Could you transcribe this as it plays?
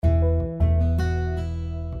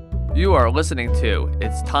You are listening to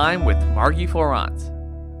It's Time with Margie Florent.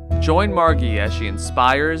 Join Margie as she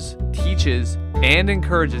inspires, teaches, and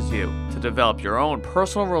encourages you to develop your own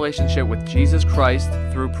personal relationship with Jesus Christ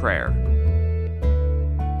through prayer.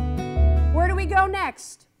 Where do we go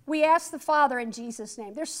next? We ask the Father in Jesus'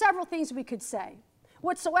 name. There's several things we could say.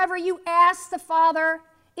 Whatsoever you ask the Father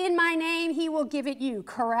in my name, he will give it you,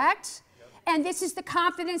 correct? And this is the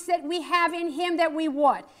confidence that we have in him that we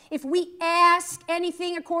what? If we ask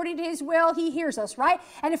anything according to his will, he hears us, right?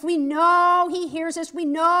 And if we know he hears us, we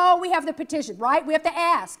know we have the petition, right? We have to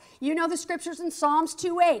ask. You know the scriptures in Psalms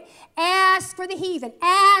 2:8. Ask for the heathen.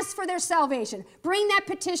 Ask for their salvation. Bring that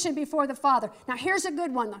petition before the Father. Now here's a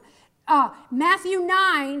good one. Matthew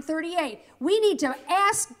 9:38. We need to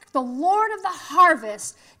ask the Lord of the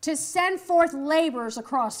harvest to send forth laborers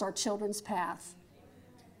across our children's path.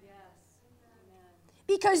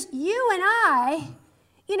 Because you and I,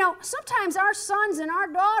 sometimes our sons and our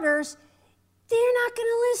daughters, they're not going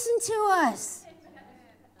to listen to us.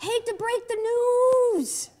 Hate to break the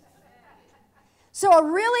news. So a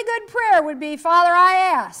really good prayer would be, Father, I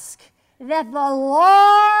ask that the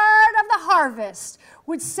Lord of the harvest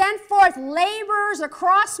would send forth laborers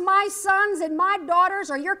across my sons and my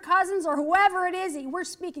daughters or your cousins or whoever it is that we're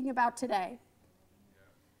speaking about today.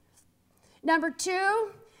 Number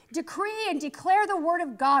 2, decree and declare the word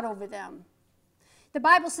of God over them. The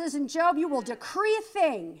Bible says in Job, you will decree a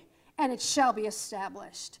thing and it shall be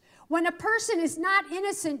established. When a person is not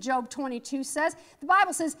innocent, Job 22 says, the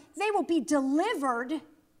Bible says they will be delivered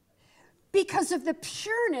because of the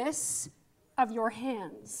pureness of your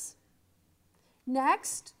hands.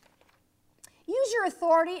 Next, use your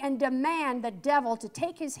authority and demand the devil to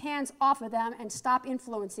take his hands off of them and stop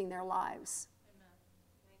influencing their lives.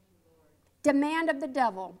 Demand of the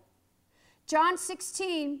devil. John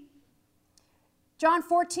 14,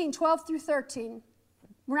 12 through 13.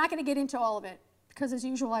 We're not going to get into all of it because as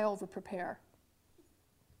usual I over-prepare.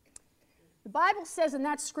 The Bible says in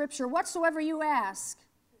that scripture, whatsoever you ask,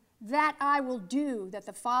 that I will do, that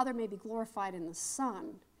the Father may be glorified in the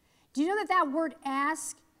Son. Do you know that that word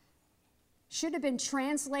ask should have been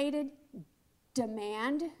translated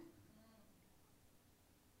demand?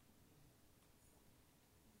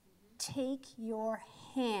 Take your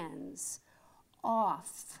hands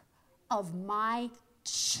off of my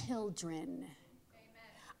children. Amen.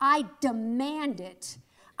 I demand it.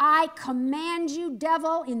 I command you,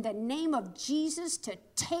 devil, in the name of Jesus, to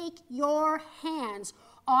take your hands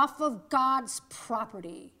off of God's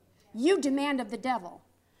property. You demand of the devil.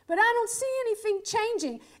 But I don't see anything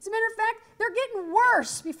changing. As a matter of fact, they're getting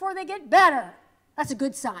worse before they get better. That's a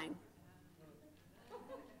good sign.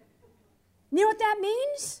 You know what that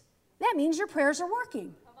means? That means your prayers are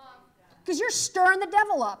working. Because you're stirring the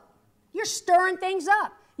devil up. You're stirring things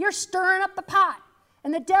up. You're stirring up the pot.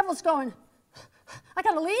 And the devil's going, I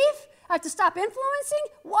got to leave? I have to stop influencing?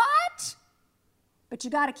 What? But you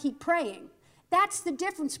got to keep praying. That's the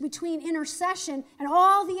difference between intercession and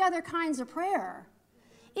all the other kinds of prayer.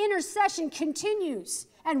 Intercession continues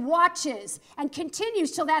and watches and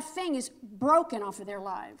continues till that thing is broken off of their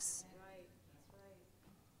lives.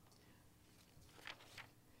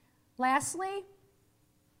 Lastly,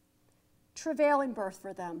 travail in birth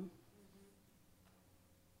for them.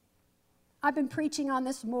 I've been preaching on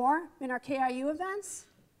this more in our KIU events.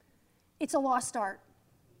 It's a lost art.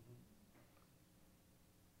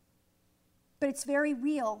 But it's very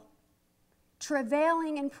real.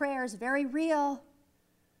 Travailing in prayer is very real.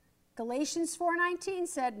 Galatians 4:19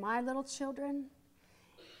 said, my little children,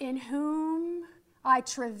 in whom I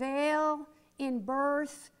travail in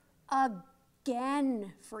birth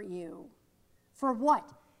again for you. For what?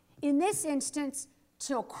 In this instance,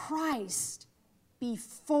 till Christ be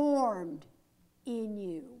formed in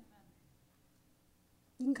you.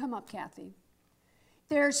 You can come up, Kathy.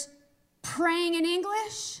 There's praying in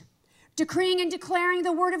English, decreeing and declaring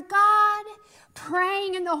the Word of God,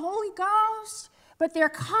 praying in the Holy Ghost, but there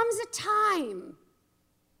comes a time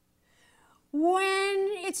when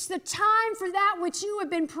it's the time for that which you have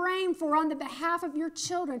been praying for on the behalf of your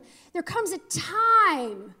children. There comes a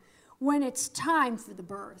time when it's time for the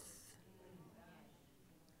birth.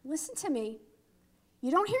 Listen to me.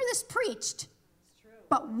 You don't hear this preached,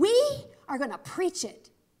 but we are going to preach it.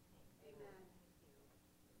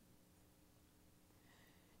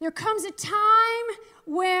 There comes a time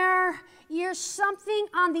where you're something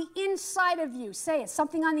on the inside of you. Say it,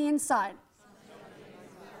 something on the inside.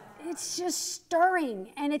 It's just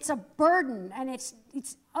stirring, and it's a burden, and it's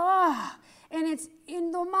and it's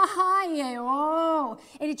in the mahaye,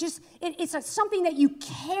 and it's something that you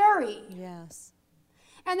carry. Yes.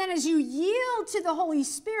 And then as you yield to the Holy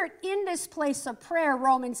Spirit in this place of prayer,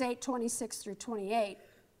 Romans 8:26-28,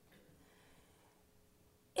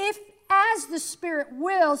 if as the Spirit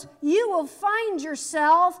wills, you will find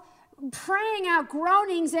yourself praying out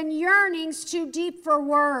groanings and yearnings too deep for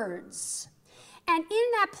words. And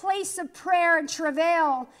in that place of prayer and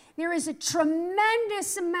travail, there is a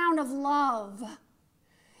tremendous amount of love.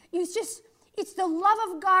 It's the love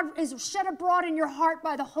of God is shed abroad in your heart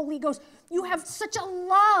by the Holy Ghost. You have such a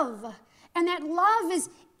love, and that love is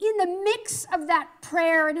in the mix of that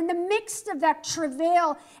prayer and in the mix of that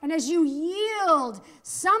travail. And as you yield,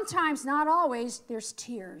 sometimes, not always, there's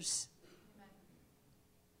tears.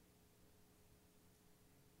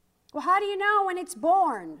 Well, how do you know when it's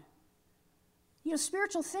born? You know,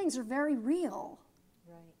 spiritual things are very real.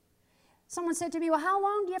 Right. Someone said to me, well, how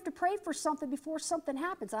long do you have to pray for something before something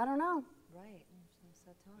happens? I don't know. Right. There's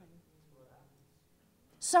that time.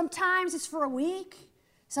 Sometimes it's for a week.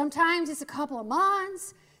 Sometimes it's a couple of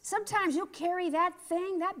months. Sometimes you'll carry that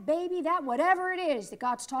thing, that baby, that whatever it is that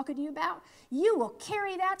God's talking to you about. You will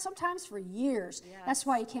carry that sometimes for years. Yes. That's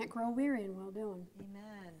why you can't grow weary in well doing.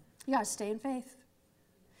 Amen. You got to stay in faith.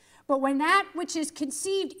 But when that which is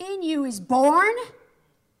conceived in you is born,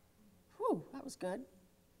 whew, that was good.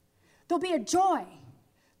 There'll be a joy.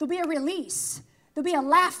 There'll be a release. There'll be a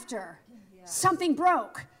laughter. Yeah. Something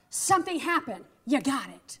broke. Something happened. You got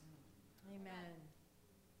it. Amen.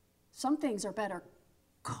 Some things are better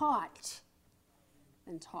caught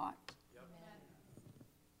than taught.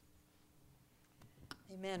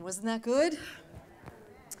 Amen. Wasn't that good?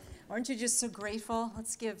 Aren't you just so grateful?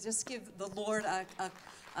 Let's give the Lord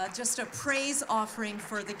just a praise offering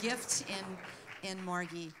for the gift in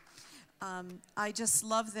Margie. I just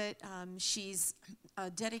love that she's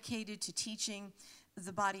dedicated to teaching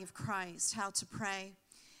the body of Christ how to pray.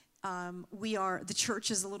 The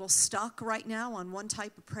church is a little stuck right now on one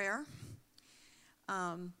type of prayer,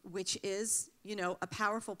 which is, a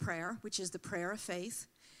powerful prayer, which is the prayer of faith.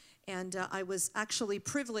 And I was actually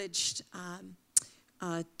privileged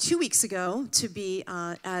 2 weeks ago to be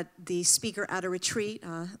at the speaker at a retreat,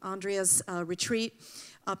 Andrea's retreat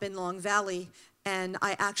up in Long Valley, and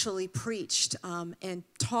I actually preached and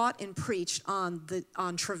taught and preached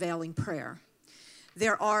on travailing prayer.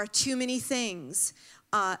 There are too many things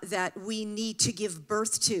that we need to give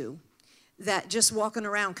birth to that just walking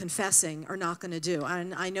around confessing are not going to do.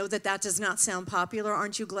 And I know that does not sound popular.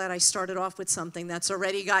 Aren't you glad I started off with something that's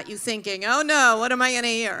already got you thinking, oh no, what am I going to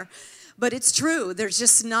hear? But it's true. There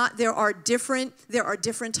are different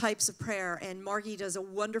types of prayer, and Margie does a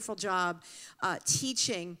wonderful job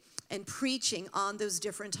teaching and preaching on those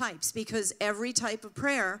different types, because every type of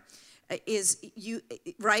prayer is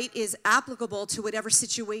applicable to whatever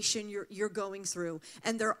situation you're going through.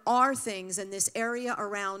 And there are things in this area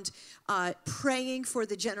around praying for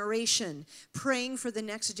the generation, praying for the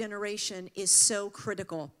next generation is so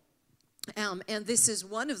critical. And this is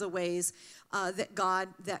one of the ways that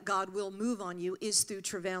God will move on you is through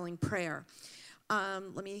travailing prayer.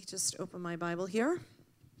 Let me just open my Bible here.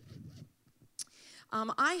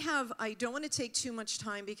 I don't want to take too much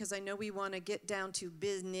time because I know we want to get down to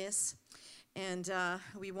business and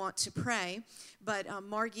we want to pray. But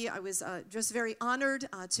Margie, I was just very honored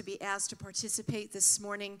to be asked to participate this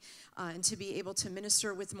morning and to be able to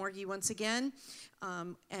minister with Margie once again.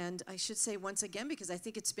 And I should say once again because I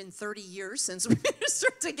think it's been 30 years since we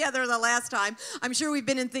ministered together the last time. I'm sure we've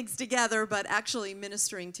been in things together, but actually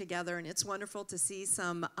ministering together. And it's wonderful to see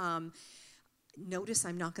some notice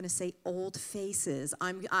I'm not going to say old faces.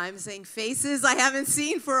 I'm saying faces I haven't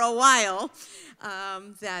seen for a while.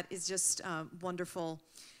 That is just wonderful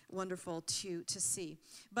to see.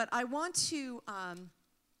 But I want to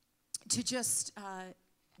just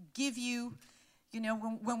give you,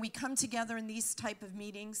 when we come together in these type of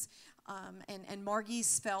meetings, and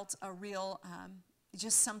Margie's felt a real,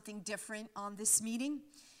 just something different on this meeting.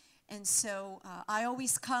 And so I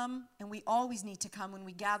always come, and we always need to come when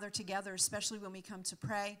we gather together, especially when we come to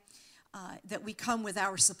pray, that we come with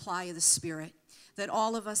our supply of the Spirit, that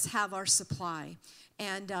all of us have our supply.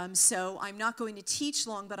 And so I'm not going to teach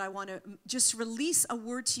long, but I want to just release a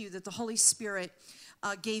word to you that the Holy Spirit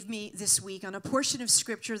gave me this week on a portion of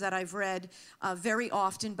Scripture that I've read very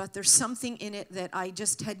often, but there's something in it that I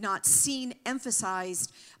just had not seen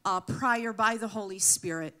emphasized prior by the Holy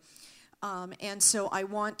Spirit. And so I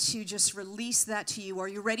want to just release that to you. Are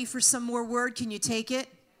you ready for some more word? Can you take it?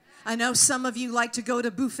 I know some of you like to go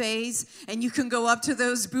to buffets, and you can go up to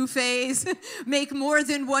those buffets, make more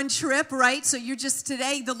than one trip, right? So you're just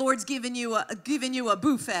today, the Lord's giving you a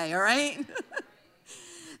buffet, all right?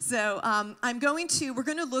 So we're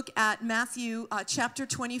going to look at Matthew chapter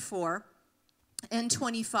 24. and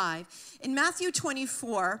 25. In Matthew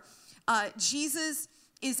 24, Jesus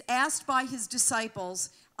is asked by his disciples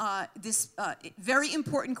this very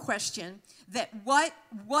important question, that what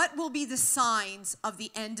will be the signs of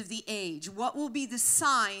the end of the age? What will be the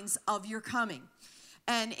signs of your coming?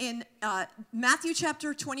 And in Matthew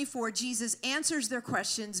chapter 24, Jesus answers their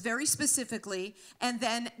questions very specifically. And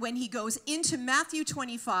then when he goes into Matthew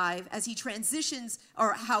 25, as he transitions,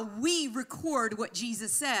 or how we record what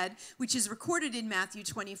Jesus said, which is recorded in Matthew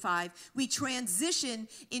 25, we transition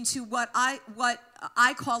into what I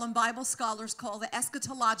call, and Bible scholars call, the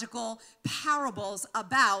eschatological parables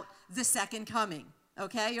about the second coming.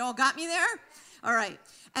 Okay, you all got me there? All right.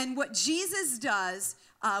 And what Jesus does,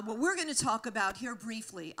 what we're going to talk about here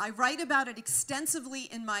briefly, I write about it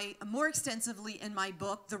more extensively in my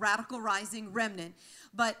book, The Radical Rising Remnant.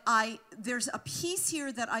 But there's a piece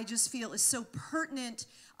here that I just feel is so pertinent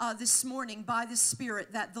this morning by the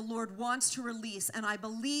Spirit that the Lord wants to release. And I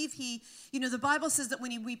believe the Bible says that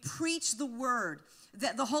when we preach the word,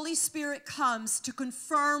 that the Holy Spirit comes to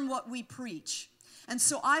confirm what we preach. And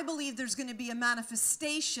so I believe there's going to be a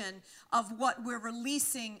manifestation of what we're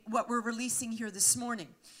releasing here this morning.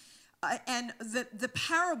 And the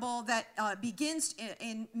parable that begins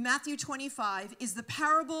in Matthew 25 is the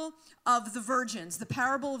parable of the virgins, the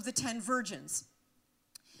parable of the 10 virgins.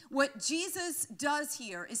 What Jesus does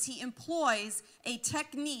here is he employs a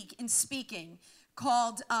technique in speaking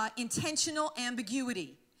called intentional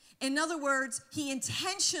ambiguity. In other words, he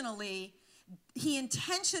intentionally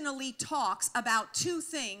talks about two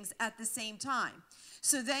things at the same time.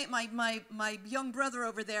 So my young brother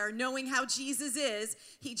over there, knowing how Jesus is,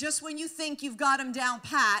 he just, when you think you've got him down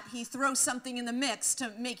pat, he throws something in the mix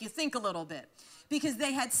to make you think a little bit. Because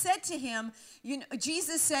they had said to him,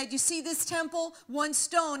 Jesus said, you see this temple, one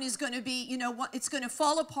stone is going to be, it's going to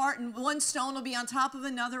fall apart, and one stone will be on top of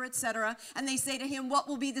another, etc. And they say to him, what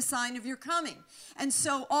will be the sign of your coming? And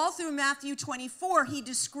so all through Matthew 24, he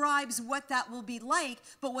describes what that will be like.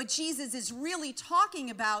 But what Jesus is really talking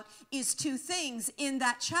about is two things in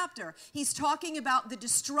that chapter. He's talking about the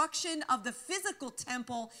destruction of the physical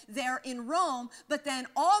temple there in Rome. But then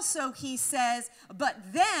also he says, But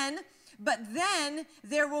then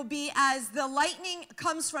there will be, as the lightning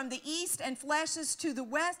comes from the east and flashes to the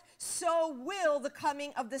west, so will the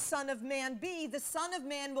coming of the Son of Man be. The Son of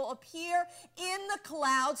Man will appear in the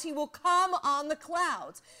clouds. He will come on the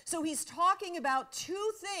clouds. So he's talking about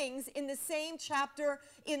two things in the same chapter,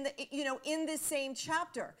 in this same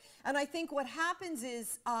chapter. And I think what happens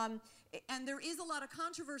is, and there is a lot of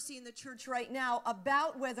controversy in the church right now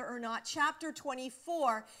about whether or not chapter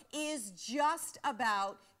 24 is just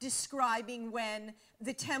about describing when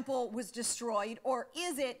the temple was destroyed, or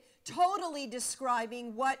is it totally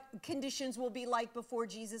describing what conditions will be like before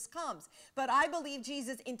Jesus comes. But I believe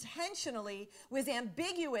Jesus intentionally was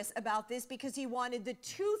ambiguous about this because he wanted the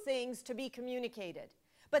two things to be communicated.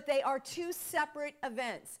 But they are two separate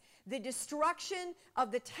events. The destruction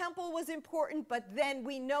of the temple was important, but then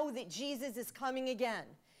we know that Jesus is coming again.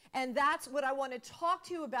 And that's what I want to talk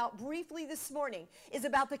to you about briefly this morning, is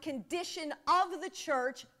about the condition of the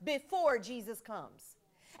church before Jesus comes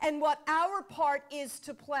and what our part is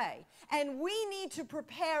to play. And we need to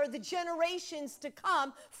prepare the generations to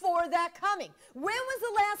come for that coming. When was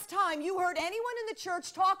the last time you heard anyone in the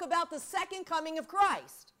church talk about the second coming of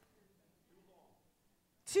Christ?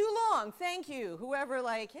 Too long. Thank you. Whoever yay,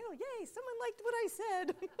 someone liked what I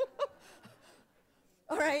said.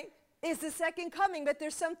 All right. It's the second coming, but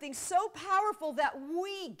there's something so powerful that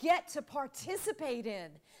we get to participate in,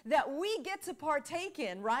 that we get to partake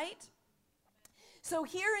in, right? So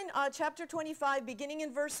here in chapter 25, beginning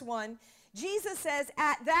in verse 1, Jesus says,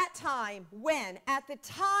 at that time, when? At the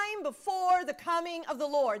time before the coming of the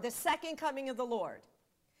Lord, the second coming of the Lord.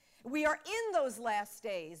 We are in those last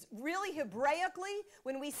days. Really, Hebraically,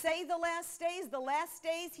 when we say the last days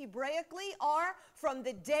Hebraically are from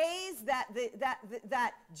the days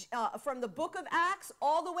from the book of Acts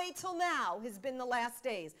all the way till now has been the last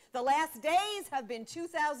days. The last days have been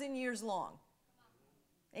 2,000 years long.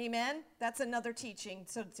 Amen? That's another teaching,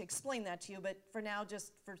 so to explain that to you, but for now,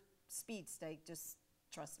 just for speed's sake, just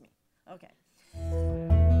trust me. Okay.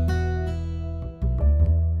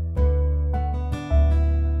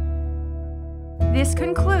 This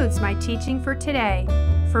concludes my teaching for today.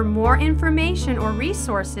 For more information or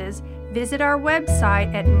resources, visit our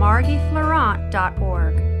website at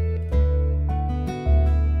margieflorent.org.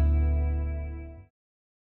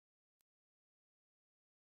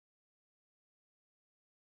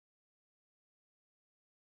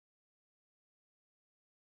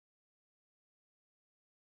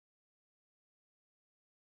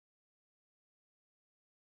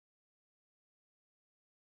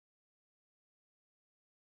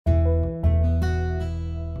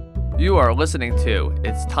 You are listening to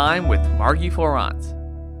It's Time with Margie Florence.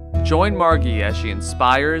 Join Margie as she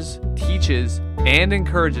inspires, teaches, and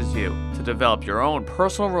encourages you to develop your own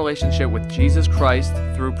personal relationship with Jesus Christ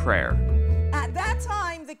through prayer. At that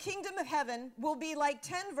time, the kingdom of heaven will be like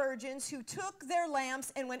 10 virgins who took their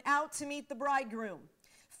lamps and went out to meet the bridegroom.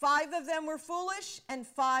 5 of them were foolish and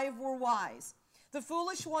 5 were wise. The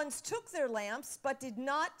foolish ones took their lamps but did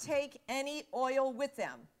not take any oil with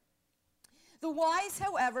them. The wise,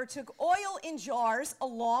 however, took oil in jars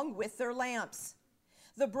along with their lamps.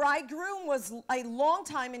 The bridegroom was a long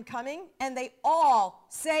time in coming, and they all,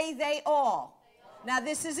 say they all. Now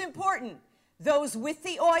this is important. Those with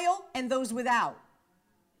the oil and those without.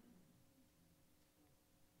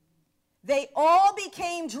 They all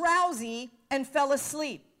became drowsy and fell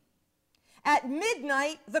asleep. At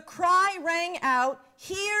midnight, the cry rang out,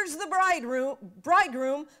 "Here's the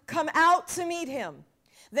bridegroom, come out to meet him."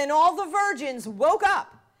 Then all the virgins woke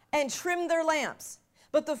up and trimmed their lamps.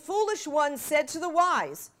 But the foolish ones said to the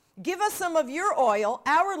wise, "Give us some of your oil,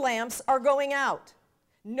 our lamps are going out."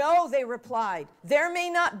 "No," they replied, "there may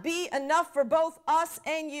not be enough for both us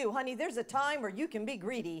and you." Honey, there's a time where you can be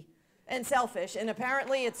greedy and selfish, and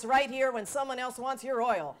apparently it's right here when someone else wants your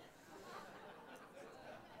oil.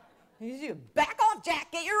 You back off,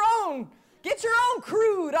 Jack, get your own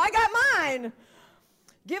crude, I got mine.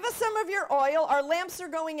 "Give us some of your oil, our lamps are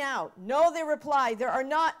going out." "No," they replied,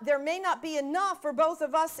 there may not be enough for both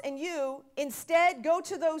of us and you. Instead, go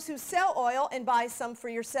to those who sell oil and buy some for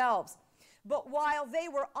yourselves." But while they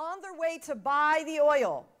were on their way to buy the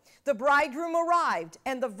oil, the bridegroom arrived,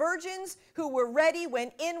 and the virgins who were ready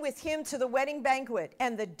went in with him to the wedding banquet,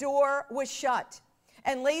 and the door was shut.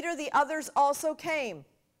 And later the others also came.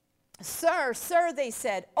 "Sir, sir," they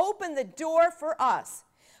said, "open the door for us."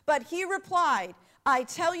 But he replied, "I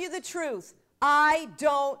tell you the truth, I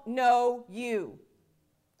don't know you."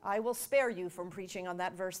 I will spare you from preaching on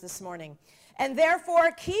that verse this morning. "And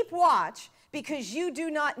therefore keep watch, because you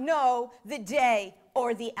do not know the day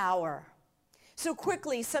or the hour." So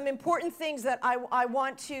quickly, some important things that I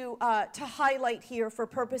want to highlight here for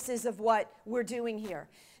purposes of what we're doing here.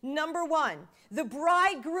 Number 1, the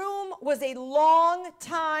bridegroom was a long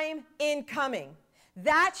time in coming.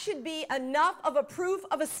 That should be enough of a proof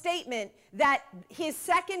of a statement that his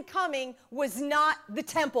second coming was not the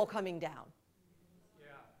temple coming down.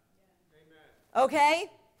 Yeah. Amen. Okay?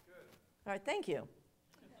 Good. All right, thank you.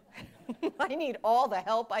 I need all the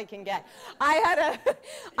help I can get. I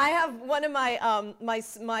have one of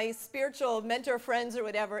my spiritual mentor friends or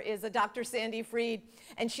whatever is a Dr. Sandy Freed,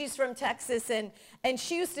 and she's from Texas, and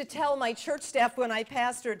she used to tell my church staff when I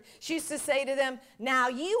pastored, she used to say to them, "Now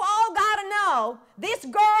you all got to know this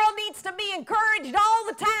girl needs to be encouraged all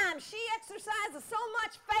the time. She exercises so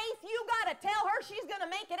much faith, you got to tell her she's going to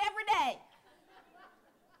make it every day."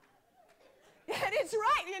 And it's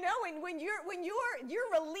right, you know, when you're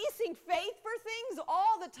releasing faith for things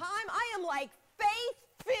all the time. I am like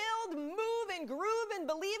faith-filled, moving, grooving,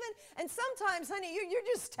 believing. And sometimes, honey, you're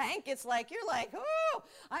just tank. It's like you're like, oh,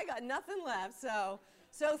 I got nothing left. So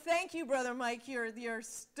thank you, Brother Mike. You're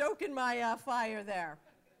stoking my fire there.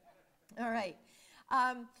 All right.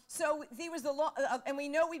 So there was and we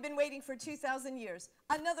know we've been waiting for 2,000 years.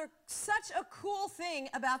 Such a cool thing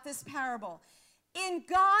about this parable. In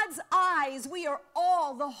God's eyes, we are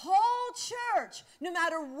all, the whole church, no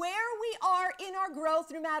matter where we are in our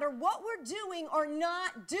growth, no matter what we're doing or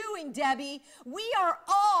not doing, Debbie, we are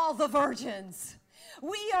all the virgins.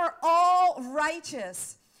 We are all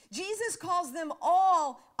righteous. Jesus calls them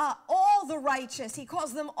all the righteous. He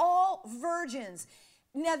calls them all virgins.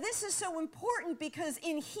 Now, this is so important because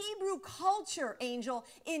in Hebrew culture, Angel,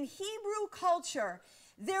 in Hebrew culture,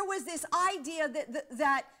 there was this idea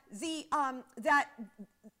that the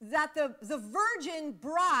virgin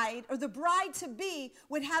bride or the bride to be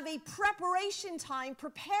would have a preparation time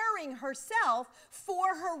preparing herself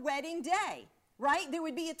for her wedding day, right? There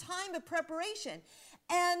would be a time of preparation.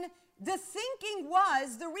 And the thinking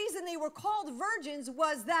was, the reason they were called virgins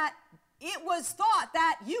was that it was thought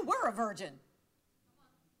that you were a virgin.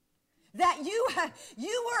 That you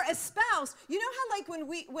were espoused. You know how like when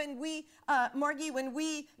we Margie, when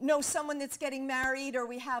we know someone that's getting married or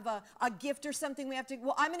we have a gift or something, we have to,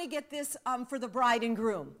 well, I'm going to get this for the bride and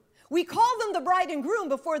groom. We call them the bride and groom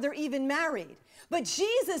before they're even married. But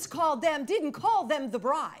Jesus didn't call them the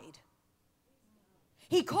bride.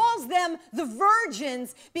 He calls them the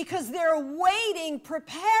virgins because they're waiting,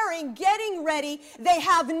 preparing, getting ready. They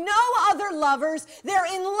have no other lovers. They're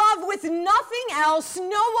in love with nothing else, no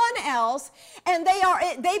one else. And they are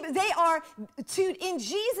in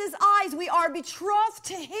Jesus' eyes, we are betrothed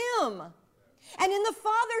to him. And in the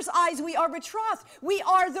Father's eyes, we are betrothed. We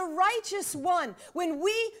are the righteous one. When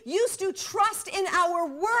we used to trust in our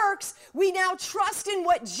works, we now trust in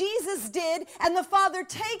what Jesus did, and the Father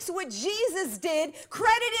takes what Jesus did,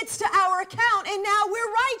 credits to our account, and now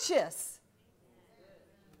we're righteous.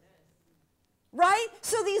 Right?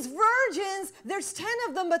 So these virgins, there's 10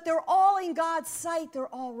 of them, but they're all in God's sight. They're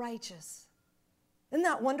all righteous. Isn't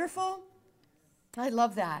that wonderful? I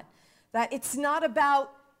love that. That it's not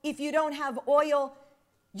about if you don't have oil,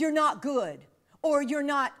 you're not good, or you're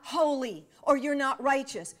not holy, or you're not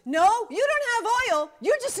righteous. No, you don't have oil.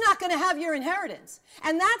 You're just not going to have your inheritance.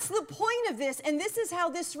 And that's the point of this. And this is how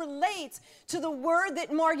this relates to the word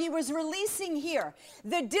that Margie was releasing here.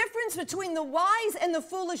 The difference between the wise and the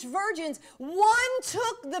foolish virgins, one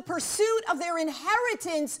took the pursuit of their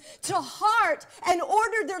inheritance to heart and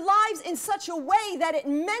ordered their lives in such a way that it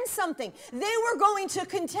meant something. They were going to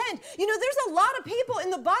contend. You know, there's a lot of people in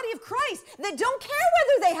the body of Christ that don't care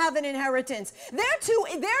whether they have an inheritance. They're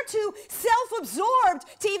too self-absorbed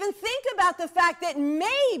to even think about the fact that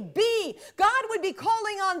maybe God would be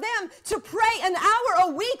calling on them to pray an hour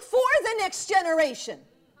a week for the next generation.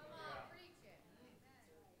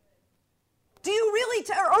 Do you really,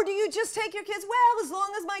 or do you just take your kids, well, as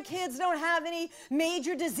long as my kids don't have any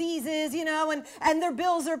major diseases, you know, and their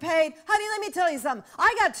bills are paid. Honey, let me tell you something.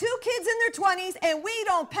 I got 2 kids in their 20s, and we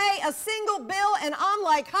don't pay a single bill, and I'm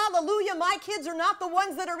like, hallelujah, my kids are not the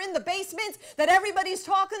ones that are in the basements that everybody's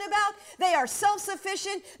talking about. They are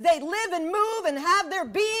self-sufficient. They live and move and have their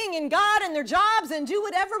being in God and their jobs and do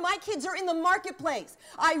whatever. My kids are in the marketplace.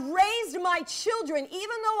 I raised my children, even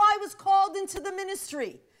though I was called into the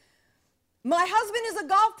ministry. My husband is a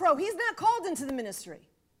golf pro. He's not called into the ministry.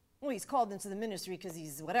 Well, he's called into the ministry because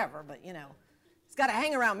he's whatever, but you know, he's got to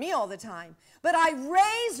hang around me all the time. But I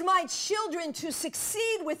raised my children to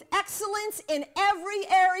succeed with excellence in every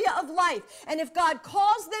area of life. And if God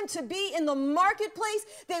calls them to be in the marketplace,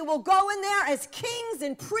 they will go in there as kings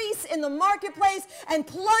and priests in the marketplace and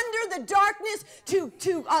plunder the darkness to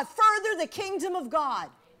further the kingdom of God.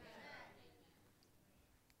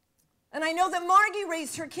 And I know that Margie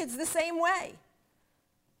raised her kids the same way.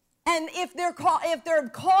 And if their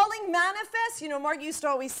calling manifests, you know, Margie used to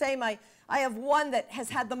always say, I have one that has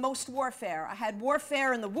had the most warfare. I had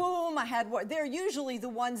warfare in the womb. They're usually the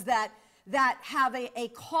ones that have a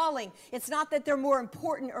calling. It's not that they're more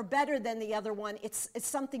important or better than the other one. It's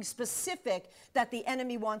something specific that the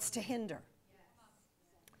enemy wants to hinder.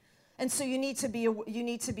 And so you need to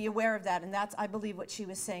be aware of that. And that's, I believe, what she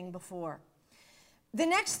was saying before. The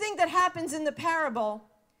next thing that happens in the parable,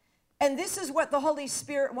 and this is what the Holy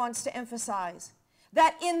Spirit wants to emphasize,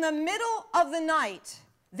 that in the middle of the night,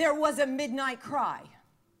 there was a midnight cry.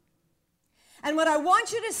 And what I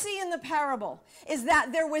want you to see in the parable is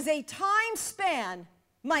that there was a time span,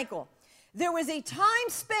 Michael, there was a time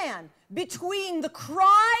span between the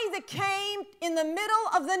cry that came in the middle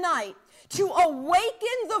of the night to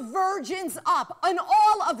awaken the virgins up, and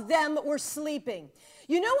all of them were sleeping.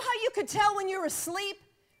 You know how you could tell when you're asleep?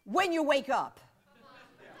 When you wake up.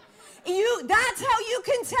 That's how you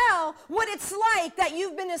can tell what it's like that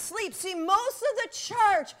you've been asleep. See, most of the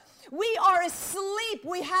church, we are asleep.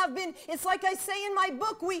 We have been, it's like I say in my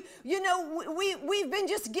book, we've been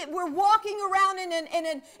we're walking around in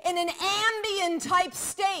an ambient type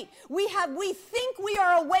state. We think we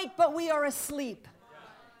are awake, but we are asleep.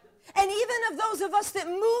 And even of those of us that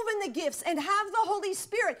move in the gifts and have the Holy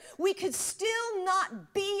Spirit, we could still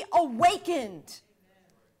not be awakened.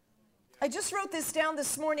 I just wrote this down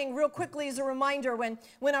this morning real quickly as a reminder.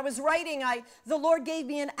 When I was writing, the Lord gave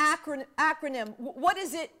me an acronym. What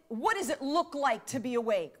does it look like to be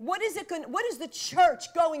awake? What is the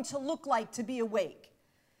church going to look like to be awake?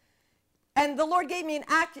 And the Lord gave me an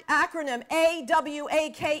acronym,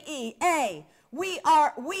 AWAKE. A. We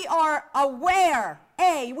are aware.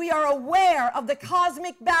 We are aware of the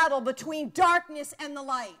cosmic battle between darkness and the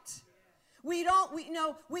light. We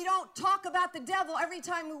don't talk about the devil every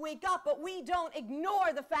time we wake up, but we don't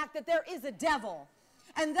ignore the fact that there is a devil.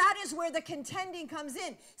 And that is where the contending comes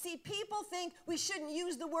in. See, people think we shouldn't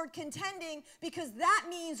use the word contending because that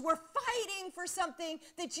means we're fighting for something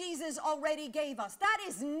that Jesus already gave us. That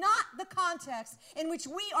is not the context in which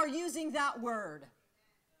we are using that word.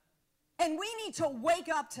 And we need to wake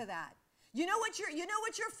up to that. You know what you're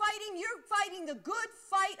fighting? You're fighting the good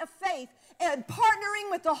fight of faith and partnering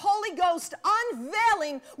with the Holy Ghost,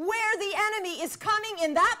 unveiling where the enemy is coming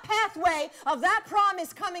in that pathway of that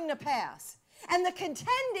promise coming to pass. And the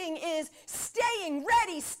contending is staying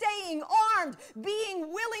ready, staying armed,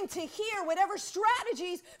 being willing to hear whatever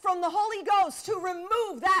strategies from the Holy Ghost to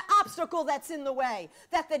remove that obstacle that's in the way,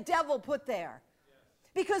 that the devil put there.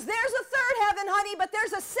 Because there's a third heaven, honey, but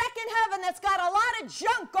there's a second heaven that's got a lot of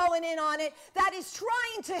junk going in on it that is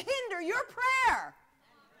trying to hinder your prayer.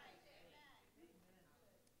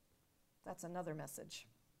 That's another message.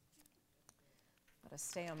 Gotta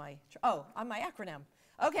stay on my, on my acronym.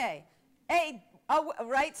 Okay. A,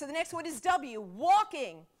 right, so the next one is W,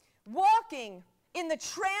 walking in the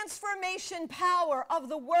transformation power of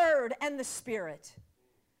the Word and the Spirit.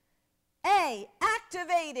 A,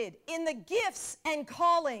 activated in the gifts and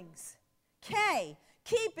callings. K,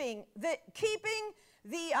 keeping the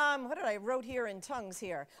what did I wrote here in tongues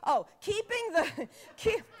here? Oh,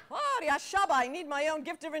 I need my own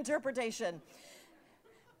gift of interpretation.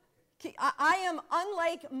 I am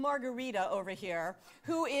unlike Margarita over here,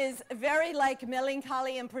 who is very like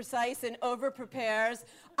melancholy and precise and over-prepares.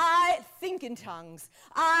 I think in tongues.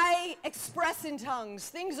 I express in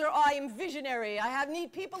tongues. I am visionary. I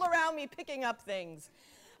need people around me picking up things.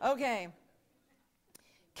 Okay.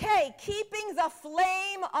 K, keeping the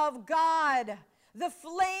flame of God. The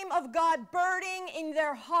flame of God burning in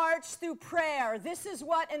their hearts through prayer. This is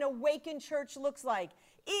what an awakened church looks like.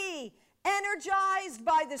 E, energized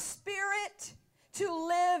by the Spirit to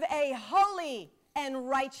live a holy and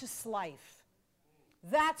righteous life.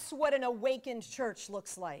 That's what an awakened church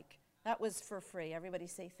looks like. That was for free. Everybody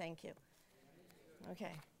say thank you.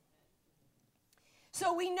 Okay.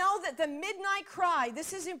 So we know that the midnight cry,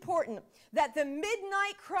 this is important, that the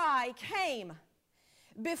midnight cry came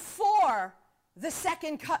before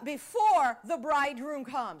before the bridegroom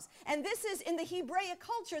comes. And this is in the Hebraic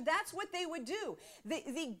culture, that's what they would do.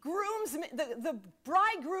 The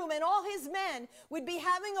bridegroom and all his men would be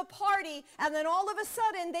having a party, and then all of a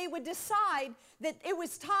sudden they would decide that it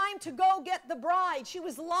was time to go get the bride. She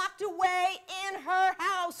was locked away in her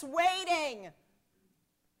house waiting.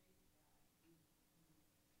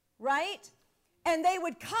 Right? And they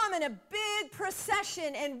would come in a big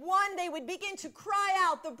procession, and they would begin to cry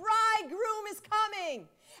out, the bridegroom is coming.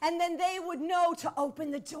 And then they would know to open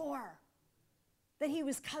the door, that he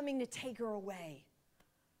was coming to take her away.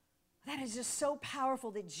 That is just so powerful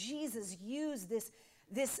that Jesus used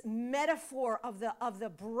this metaphor of the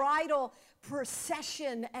bridal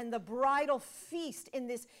procession and the bridal feast in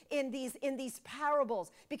these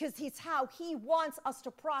parables, because it's how he wants us to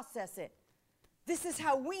process it. This is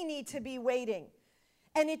how we need to be waiting.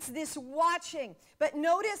 And it's this watching. But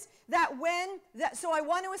notice that so I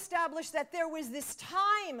want to establish that there was this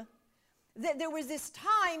time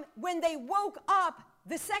when they woke up.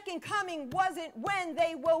 The second coming wasn't when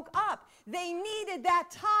they woke up. They needed that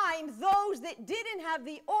time. Those that didn't have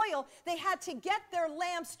the oil, they had to get their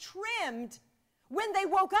lamps trimmed when they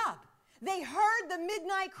woke up. They heard the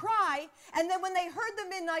midnight cry, and then when they heard the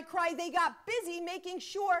midnight cry, they got busy making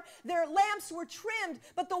sure their lamps were trimmed.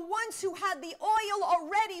 But the ones who had the oil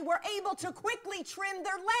already were able to quickly trim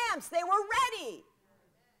their lamps. They were ready.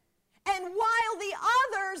 And while the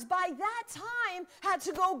others by that time had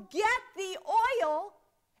to go get the oil,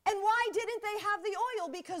 and why didn't they have the oil?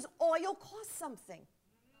 Because oil costs something.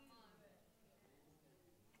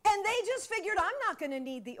 And they just figured, I'm not going to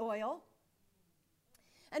need the oil.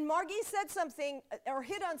 And Margie said something, or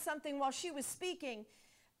hit on something while she was speaking,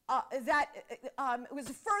 that was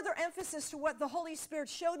a further emphasis to what the Holy Spirit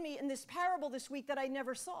showed me in this parable this week that I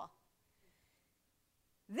never saw.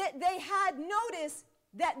 That they had noticed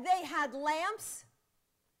that they had lamps,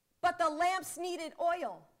 but the lamps needed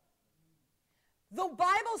oil. The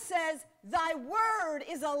Bible says, thy word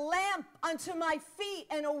is a lamp unto my feet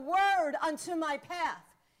and a word unto my path.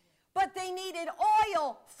 But they needed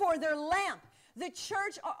oil for their lamp. The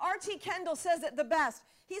church, R.T. Kendall says it the best.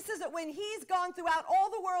 He says that when he's gone throughout all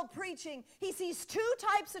the world preaching, he sees two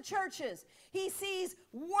types of churches. He sees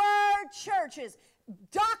word churches,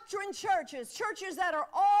 doctrine churches, churches that are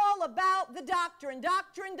all about the doctrine.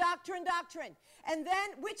 And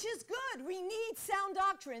then, which is good, we need sound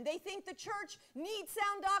doctrine. They think the church needs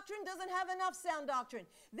sound doctrine, doesn't have enough sound doctrine.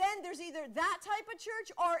 Then there's either that type of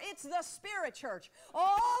church or it's the spirit church.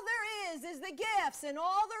 All there is the gifts, and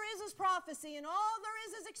all there is prophecy, and all there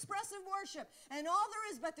is expressive worship, and all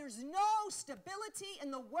there is, but there's no stability in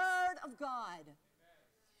the Word of God.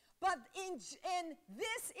 But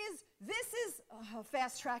this is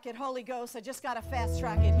fast track it, Holy Ghost. I just got to fast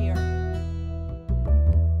track it here.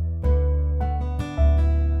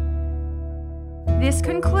 This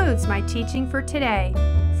concludes my teaching for today.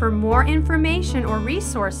 For more information or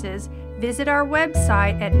resources, visit our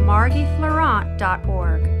website at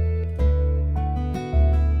margieflorent.org.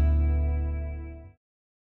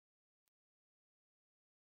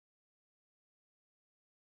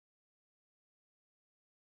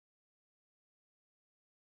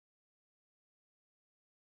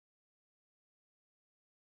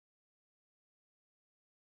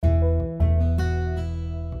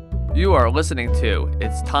 You are listening to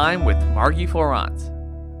It's Time with Margie Florent.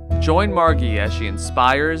 Join Margie as she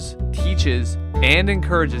inspires, teaches, and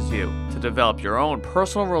encourages you to develop your own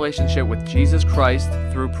personal relationship with Jesus Christ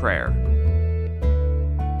through prayer.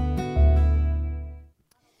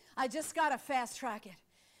 I just got to fast track it.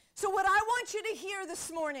 So what I want you to hear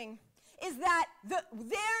this morning is that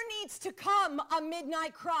there needs to come a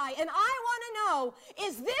midnight cry. And I want to know,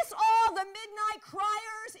 is this all the midnight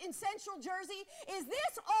criers in Central Jersey? Is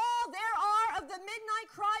this all there are of the midnight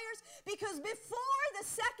criers? Because before the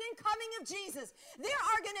second coming of Jesus, there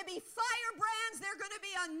are going to be firebrands, there are going to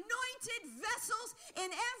be anointed vessels in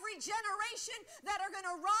every generation that are going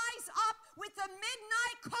to rise up with the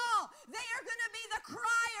midnight call. They are going to be the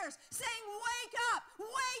criers saying, wake up,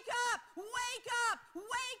 wake up, wake up,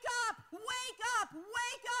 wake up, wake up,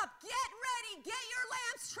 wake up, get ready, get your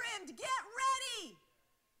lamps trimmed, get ready.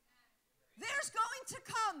 There's going to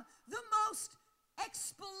come the most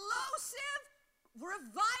explosive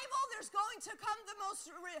revival. There's going to come the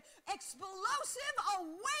most explosive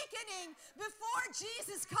awakening before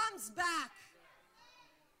Jesus comes back.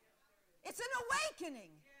 It's an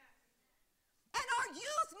awakening. And our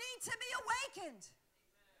youth need to be awakened.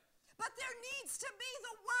 But there needs to be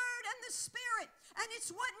the Word and the Spirit. And it's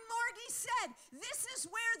what Margie said. This is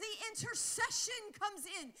where the intercession comes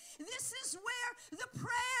in. This is where the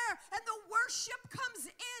prayer and the worship comes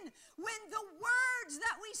in. When the words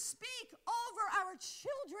that we speak over our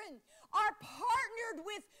children are partnered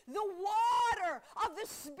with the water of the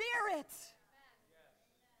Spirit.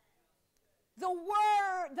 The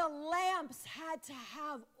Word, the lamps had to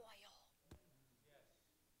have oil.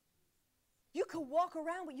 You could walk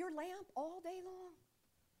around with your lamp all day long.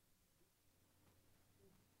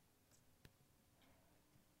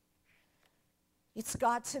 It's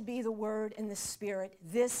got to be the Word and the Spirit.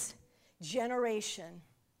 This generation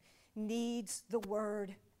needs the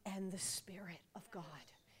Word and the Spirit of God.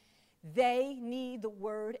 They need the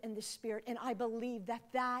Word and the Spirit. And I believe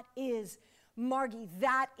that is, Margie,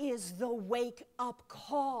 that is the wake-up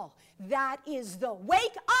call. That is the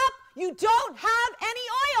wake up. You don't have any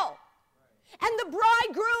oil. And the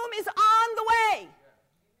bridegroom is on the way.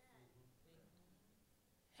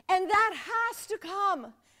 And that has to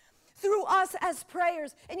come through us as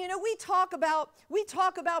prayers. And we talk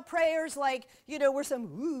about prayers like, we're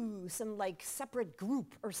some like separate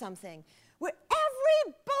group or something. Where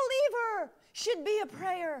every believer should be a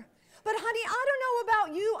prayer. But honey, I don't know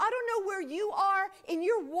about you. I don't know where you are in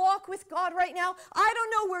your walk with God right now. I don't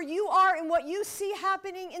know where you are in what you see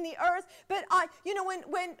happening in the earth. But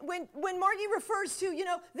when Margie refers to,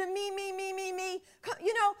 the me,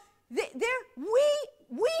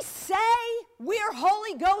 we say we're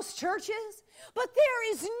Holy Ghost churches, but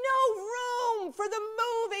there is no room for the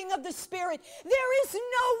moving of the Spirit. There is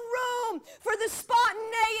no room for the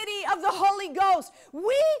spontaneity of the Holy Ghost.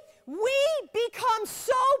 We become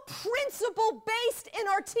so principle-based in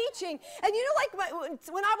our teaching. And like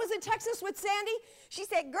when I was in Texas with Sandy, she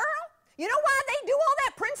said, girl, you know why they do all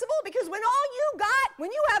that principle? Because when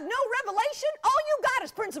you have no revelation, all you got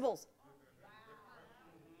is principles.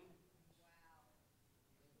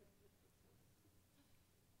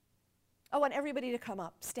 I want everybody to come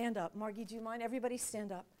up. Stand up. Margie, do you mind? Everybody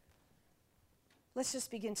stand up. Let's just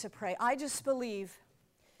begin to pray.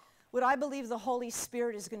 What I believe the Holy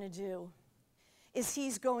Spirit is going to do is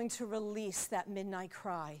He's going to release that midnight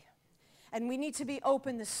cry. And we need to be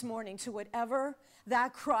open this morning to whatever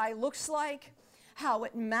that cry looks like, how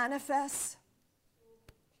it manifests.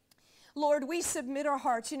 Lord, we submit our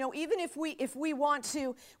hearts. Even if we want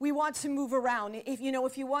to move around. If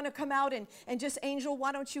you want to come out and just, Angel,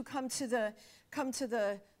 why don't you come to the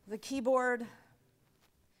keyboard?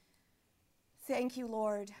 Thank you,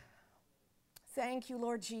 Lord. Thank you,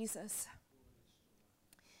 Lord Jesus.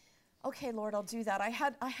 Okay, Lord, I'll do that. I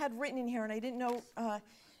had written in here, and I didn't know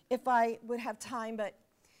if I would have time, but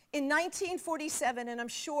in 1947, and I'm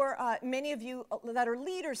sure many of you that are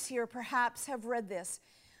leaders here perhaps have read this,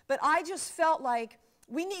 but I just felt like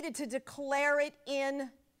we needed to declare it in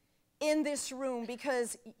this room,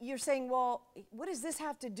 because you're saying, well, what does this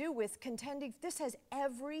have to do with contending? This has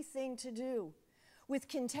everything to do with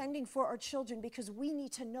contending for our children, because we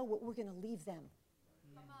need to know what we're going to leave them.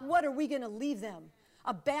 What are we going to leave them?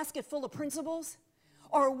 A basket full of principles?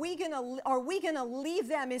 Or are we going to leave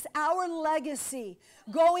them? Is our legacy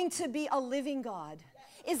going to be a living God?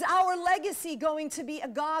 Is our legacy going to be a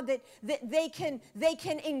God that they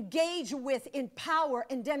can engage with in power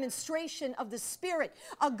and demonstration of the Spirit?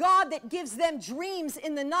 A God that gives them dreams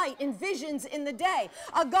in the night and visions in the day?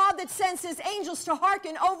 A God that sends his angels to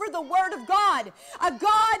hearken over the word of God? A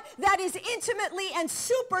God that is intimately and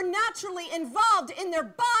supernaturally involved in their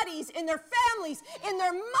bodies, in their families, in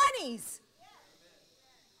their monies?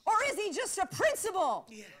 Or is he just a principle?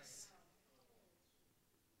 Yes.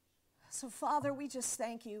 So, Father, we just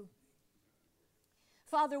thank you.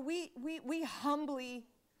 Father, we humbly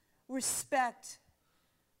respect,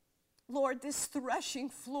 Lord, this threshing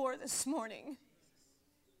floor this morning.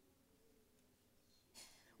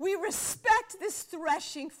 We respect this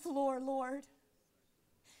threshing floor, Lord.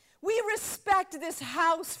 We respect this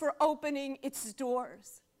house for opening its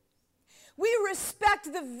doors. We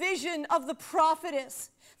respect the vision of the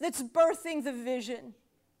prophetess that's birthing the vision.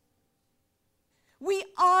 We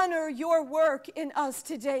honor your work in us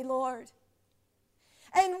today, Lord.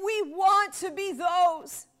 And we want to be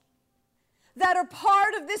those that are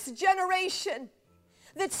part of this generation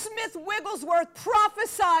that Smith Wigglesworth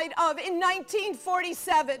prophesied of in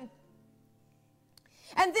 1947.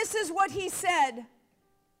 And this is what he said.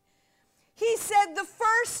 He said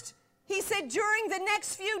during the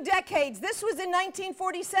next few decades, this was in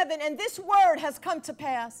 1947, and this word has come to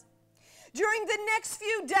pass. During the next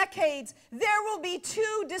few decades, there will be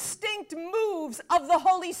two distinct moves of the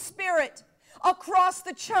Holy Spirit across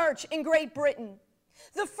the church in Great Britain.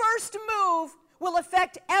 The first move will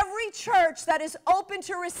affect every church that is open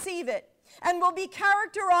to receive it and will be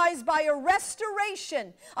characterized by a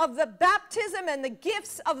restoration of the baptism and the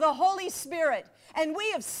gifts of the Holy Spirit. And we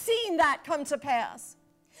have seen that come to pass.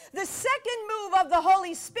 The second move of the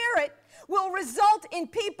Holy Spirit will result in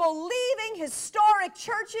people leaving historic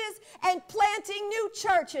churches and planting new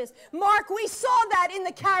churches. Mark, we saw that in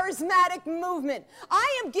the charismatic movement.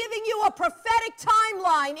 I am giving you a prophetic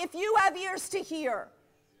timeline if you have ears to hear.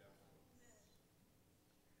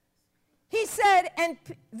 He said, and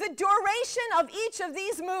the duration of each of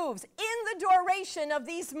these moves, in the duration of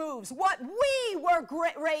these moves, what we were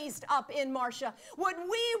raised up in, Marcia, what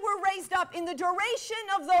we were raised up in the duration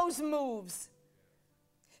of those moves,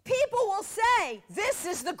 people will say, this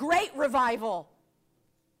is the great revival.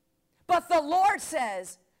 But the Lord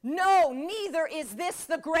says, no, neither is this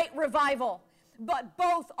the great revival, but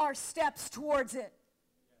both are steps towards it.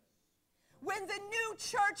 When the new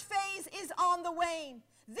church phase is on the wane,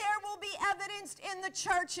 there will be evidenced in the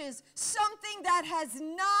churches something that has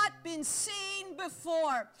not been seen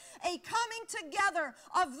before. A coming together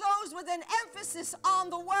of those with an emphasis on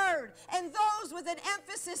the Word and those with an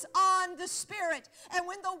emphasis on the Spirit. And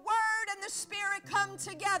when the Word and the Spirit come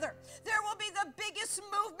together, there will be the biggest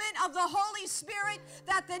movement of the Holy Spirit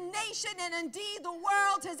that the nation and indeed the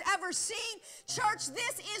world has ever seen. Church,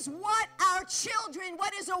 this is what our children,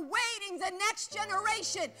 what is awaiting the next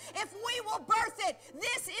generation. If we will birth it,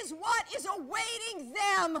 this is what is awaiting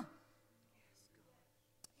them.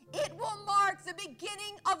 It will mark the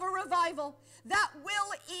beginning of a revival that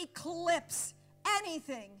will eclipse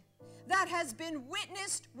anything that has been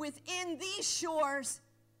witnessed within these shores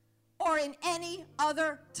or in any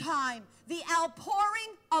other time. The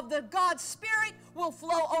outpouring of the God's Spirit will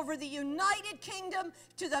flow over the United Kingdom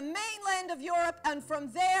to the mainland of Europe, and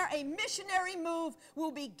from there a missionary move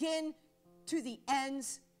will begin to the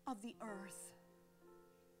ends of the earth.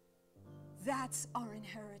 That's our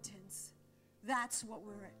inheritance. That's what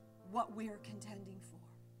we're contending for.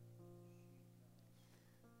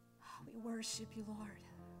 We worship you, Lord.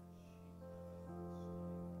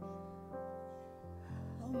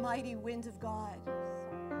 Almighty wind of God.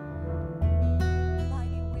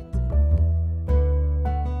 Mighty wind of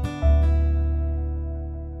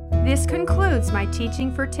God. This concludes my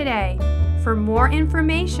teaching for today. For more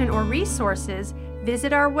information or resources,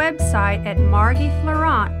 visit our website at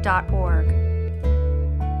margieflorent.org.